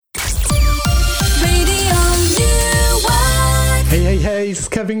It's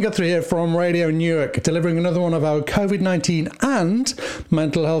Kevin Guthrie here from Radio Newark, delivering another one of our COVID-19 and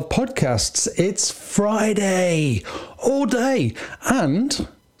mental health podcasts. It's Friday, all day, and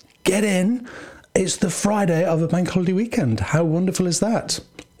get in, it's the Friday of a bank holiday weekend. How wonderful is that?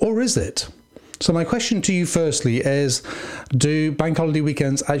 Or is it? So my question to you firstly is, do bank holiday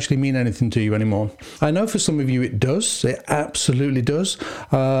weekends actually mean anything to you anymore? I know for some of you it does. It absolutely does.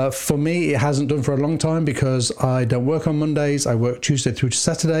 For me, it hasn't done for a long time because I don't work on Mondays. I work Tuesday through to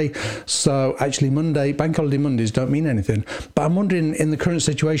Saturday. So actually bank holiday Mondays don't mean anything. But I'm wondering in the current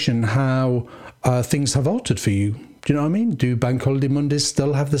situation how things have altered for you. Do you know what I mean? Do bank holiday Mondays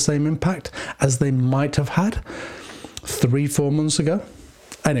still have the same impact as they might have had 3-4 months ago?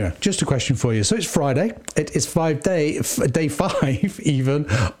 Anyway, just a question for you. So it's Friday. It is day 5 even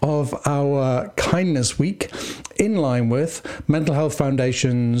of our kindness week, in line with Mental Health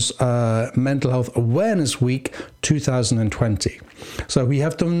Foundation's Mental Health Awareness Week 2020. So we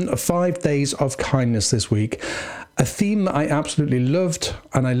have done 5 days of kindness this week. A theme that I absolutely loved,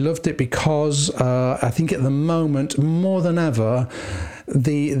 and I loved it because I think at the moment, more than ever,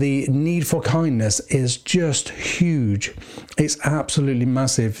 the need for kindness is just huge. It's absolutely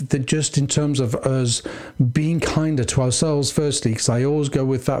massive. That just in terms of us being kinder to ourselves, firstly, because I always go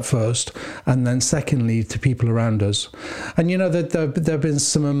with that first, and then secondly, to people around us. And you know, that there have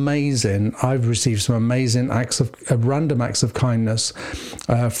been I've received some amazing random acts of kindness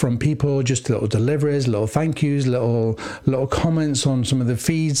from people, just little deliveries, little thank yous, little comments on some of the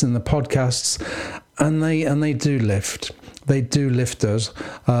feeds and the podcasts, and they do lift. They do lift us.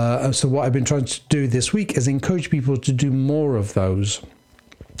 So what I've been trying to do this week is encourage people to do more of those.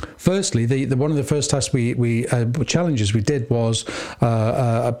 Firstly, one of the first tasks challenges we did was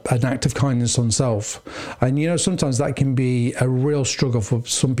an act of kindness on self. And you know, sometimes that can be a real struggle for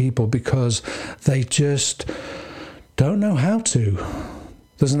some people because they just don't know how to.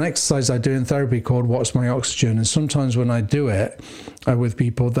 There's an exercise I do in therapy called What's My Oxygen? And sometimes when I do it with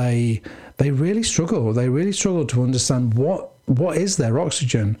people, they really struggle. They really struggle to understand what is their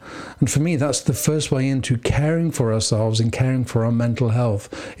oxygen. And for me, that's the first way into caring for ourselves and caring for our mental health,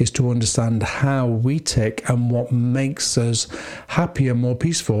 is to understand how we tick and what makes us happier, more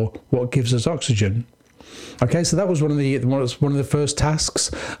peaceful, what gives us oxygen. Okay, so that was one of the first tasks.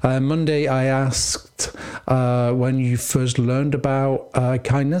 Monday, I asked when you first learned about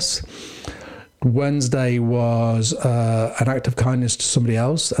kindness. Wednesday was an act of kindness to somebody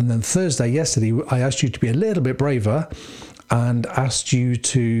else. And then yesterday, I asked you to be a little bit braver and asked you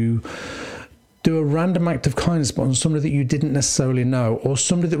to do a random act of kindness, but on somebody that you didn't necessarily know, or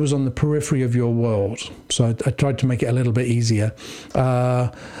somebody that was on the periphery of your world. So I tried to make it a little bit easier.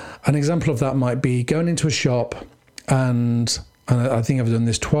 An example of that might be going into a shop, and I think I've done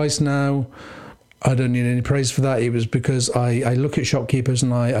this twice now. I don't need any praise for that. It was because I look at shopkeepers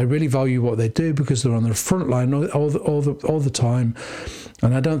and I really value what they do because they're on the front line all the time,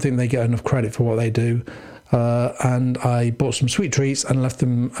 and I don't think they get enough credit for what they do. And I bought some sweet treats and left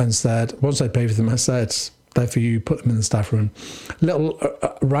them and said, once I paid for them, I said, they're for you, put them in the staff room. Little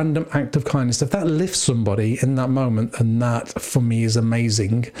random act of kindness. If that lifts somebody in that moment, and that for me is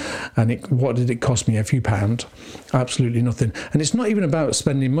amazing. And what did it cost me? A few pounds? Absolutely nothing. And it's not even about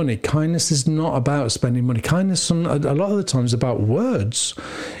spending money. Kindness is not about spending money. Kindness, a lot of the times, is about words.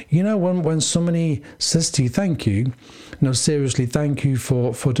 You know, when somebody says to you, thank you, no, seriously, thank you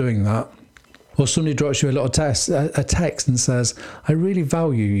for doing that. Or somebody drops you a little text and says, I really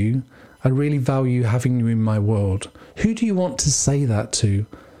value you. I really value having you in my world. Who do you want to say that to?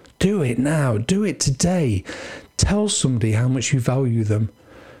 Do it now. Do it today. Tell somebody how much you value them.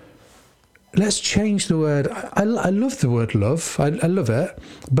 Let's change the word. I love the word love. I love it.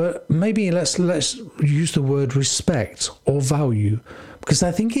 But maybe let's use the word respect or value, because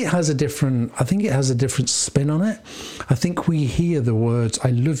I think it has a different spin on it. I think we hear the words I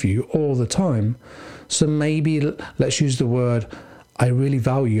love you all the time. So maybe let's use the word I really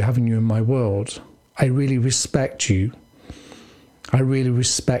value having you in my world. I really respect you. I really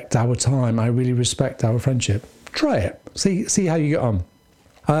respect our time. I really respect our friendship. Try it. See how you get on.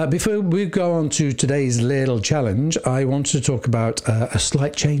 Before we go on to today's little challenge, I want to talk about a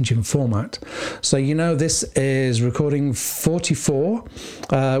slight change in format. So, you know, this is recording 44.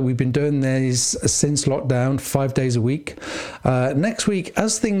 We've been doing these since lockdown, 5 days a week. Next week,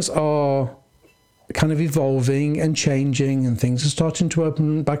 as things are kind of evolving and changing and things are starting to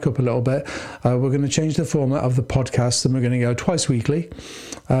open back up a little bit, we're going to change the format of the podcast, and we're going to go twice weekly.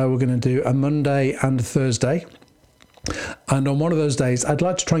 We're going to do a Monday and a Thursday. And on one of those days, I'd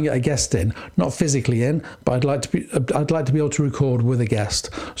like to try and get a guest in, not physically in, but I'd like to be able to record with a guest,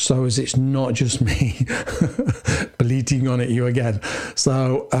 so as it's not just me bleating on at you again.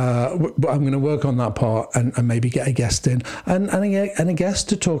 So I'm going to work on that part and maybe get a guest in and a guest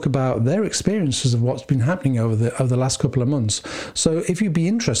to talk about their experiences of what's been happening over the last couple of months. So if you'd be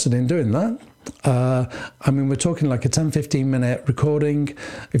interested in doing that, we're talking like a 10-15 minute recording.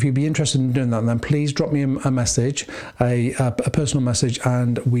 If you'd be interested in doing that, then please drop me a message, a personal message,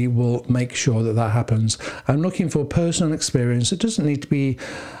 and we will make sure that happens. I'm looking for personal experience. It doesn't need to be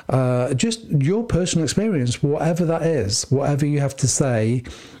just your personal experience, whatever that is, whatever you have to say.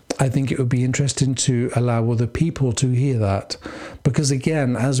 I think it would be interesting to allow other people to hear that, because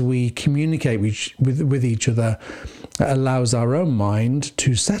again, as we communicate with each other, it allows our own mind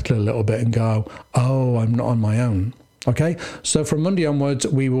to settle a little bit and go, oh, I'm not on my own. Okay, so from Monday onwards,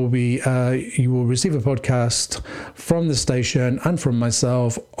 we will be. You will receive a podcast from the station and from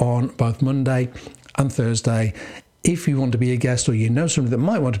myself on both Monday and Thursday. If you want to be a guest, or you know somebody that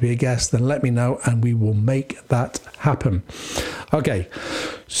might want to be a guest, then let me know and we will make that happen. Okay,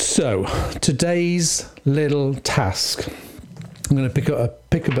 so today's little task. I'm going to pick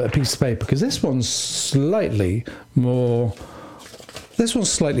up a piece of paper, because this one's slightly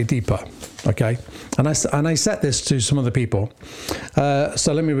deeper. Okay, and I set this to some other people.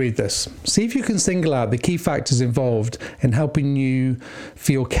 So let me read this. See if you can single out the key factors involved in helping you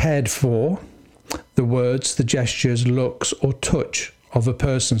feel cared for. The words, the gestures, looks, or touch of a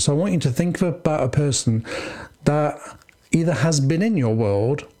person. So I want you to think about a person that either has been in your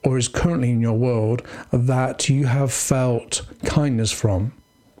world or is currently in your world that you have felt kindness from.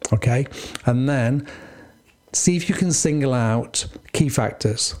 Okay? And then see if you can single out key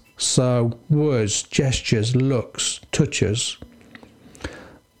factors. So words, gestures, looks, touches.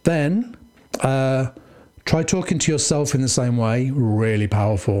 Then try talking to yourself in the same way. Really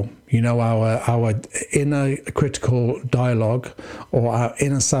powerful. You know, our inner critical dialogue, or our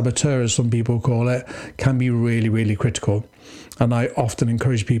inner saboteur, as some people call it, can be really, really critical. And I often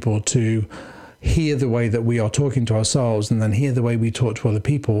encourage people to hear the way that we are talking to ourselves and then hear the way we talk to other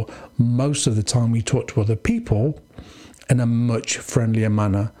people. Most of the time we talk to other people in a much friendlier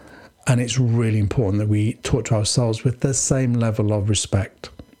manner. And it's really important that we talk to ourselves with the same level of respect.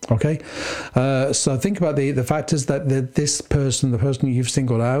 Okay, so think about the factors that the person you've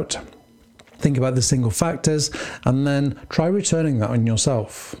singled out, think about the single factors, and then try returning that on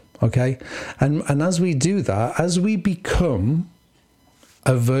yourself. Okay, and as we do that, as we become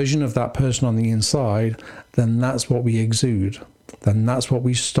a version of that person on the inside, then that's what we exude. Then that's what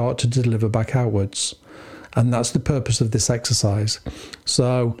we start to deliver back outwards. And that's the purpose of this exercise.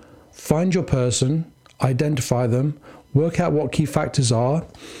 So find your person, identify them, work out what key factors are,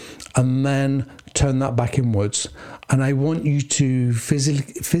 and then turn that back inwards. And I want you to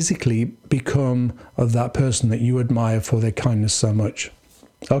physically become that person that you admire for their kindness so much.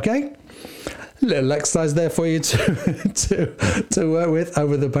 Okay? Little exercise there for you to work with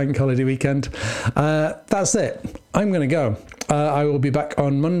over the bank holiday weekend. That's it. I'm going to go. I will be back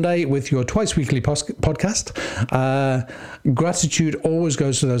on Monday with your twice weekly podcast. Gratitude always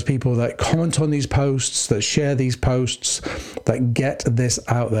goes to those people that comment on these posts, that share these posts, that get this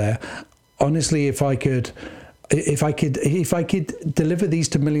out there. Honestly, if I could deliver these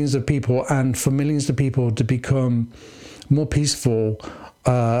to millions of people, and for millions of people to become more peaceful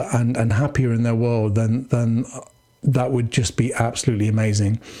and happier in their world, then that would just be absolutely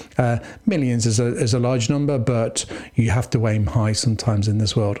amazing. Millions is a large number, but you have to aim high sometimes in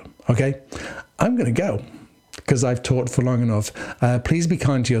this world. Okay, I'm going to go because I've talked for long enough. Please be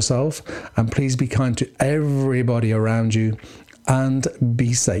kind to yourself, and please be kind to everybody around you, and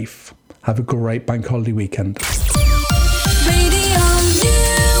be safe. Have a great bank holiday weekend.